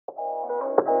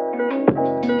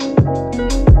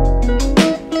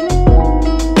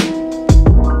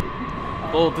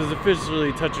Bolt is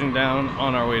officially touching down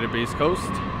on our way to Base Coast.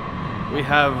 We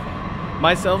have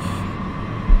myself,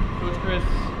 Coach Chris,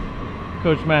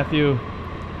 Coach Matthew,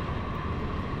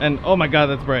 and oh my god,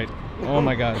 that's bright. Oh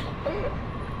my god.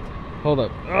 Hold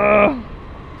up.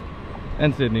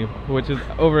 And Sydney, which is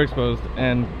overexposed,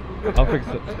 and I'll fix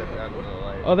it.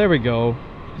 Oh, there we go.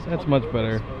 That's much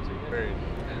better.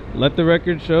 Let the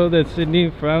record show that Sydney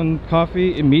found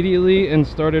coffee immediately and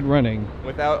started running.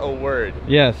 Without a word.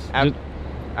 Yes.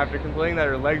 After complaining that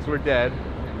her legs were dead,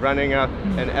 running up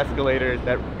an escalator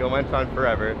that went on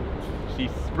forever, she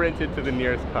sprinted to the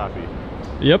nearest coffee.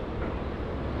 Yep.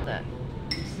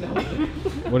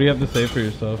 What do you have to say for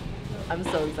yourself? I'm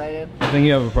so excited. I think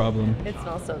you have a problem. It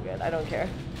smells so good. I don't care.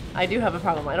 I do have a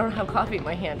problem. I don't have coffee in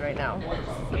my hand right now.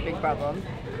 It's a big problem.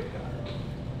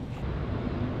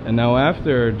 And now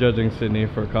after judging Sydney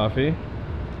for coffee,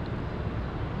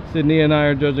 Sydney and I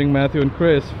are judging Matthew and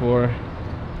Chris for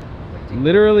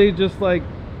literally just like,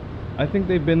 I think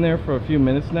they've been there for a few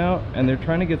minutes now and they're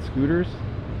trying to get scooters,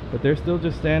 but they're still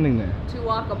just standing there. To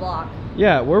walk a block.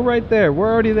 Yeah, we're right there.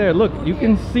 We're already there. Look, you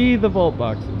can see the vault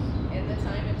boxes. And the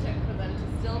time it took for them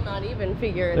to still not even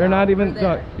figure it out. They're not even,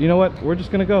 you know what? We're just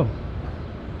gonna go.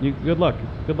 Good luck.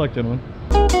 Good luck, gentlemen.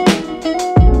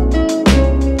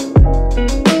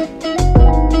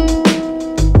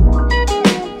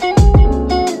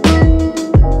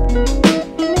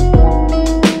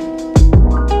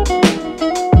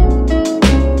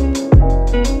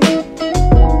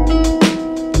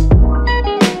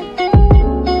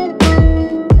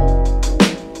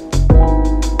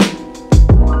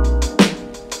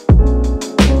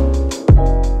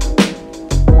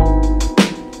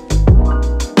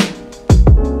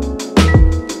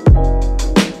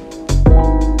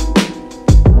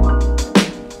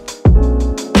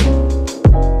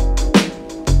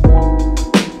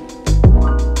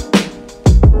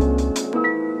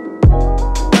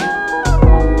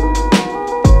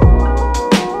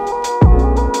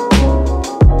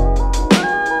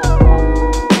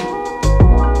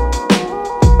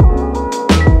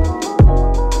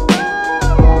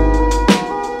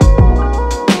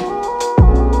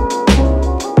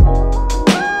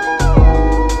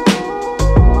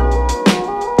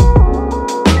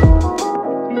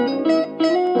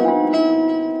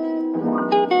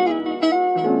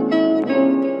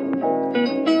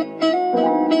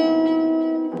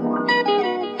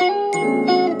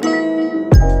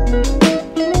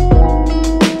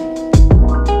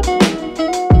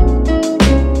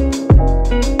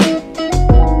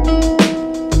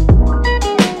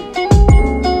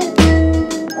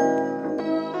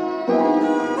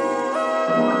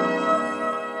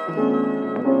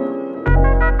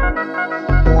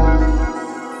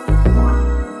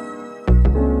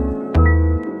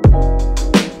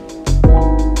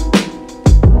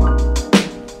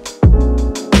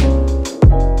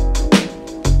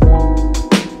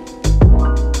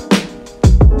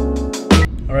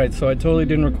 Alright, so I totally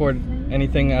didn't record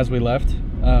anything as we left.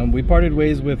 We parted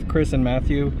ways with Chris and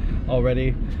Matthew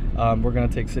already. We're gonna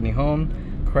take Sydney home.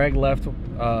 Craig left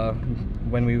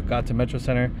when we got to Metro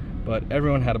Center, but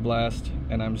everyone had a blast,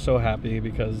 and I'm so happy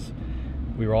because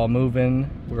we were all moving,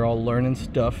 we were all learning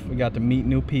stuff. We got to meet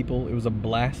new people. It was a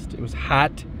blast. It was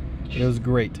hot. It was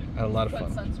great. I had a lot of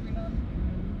fun. Sunscreen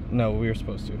on? No, we were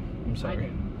supposed to. I'm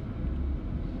sorry.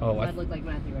 Oh, I look like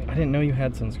Matthew right now. I didn't know you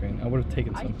had sunscreen. I would have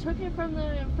taken some. I took it from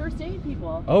the first aid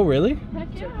people. Oh, really? Heck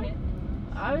yeah.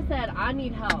 I said, I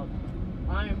need help.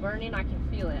 I'm burning, I can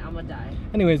feel it. I'm gonna die.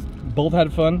 Anyways, Bolt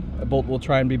had fun. Bolt will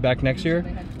try and be back next year,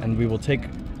 and we will take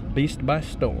Beast by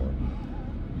storm.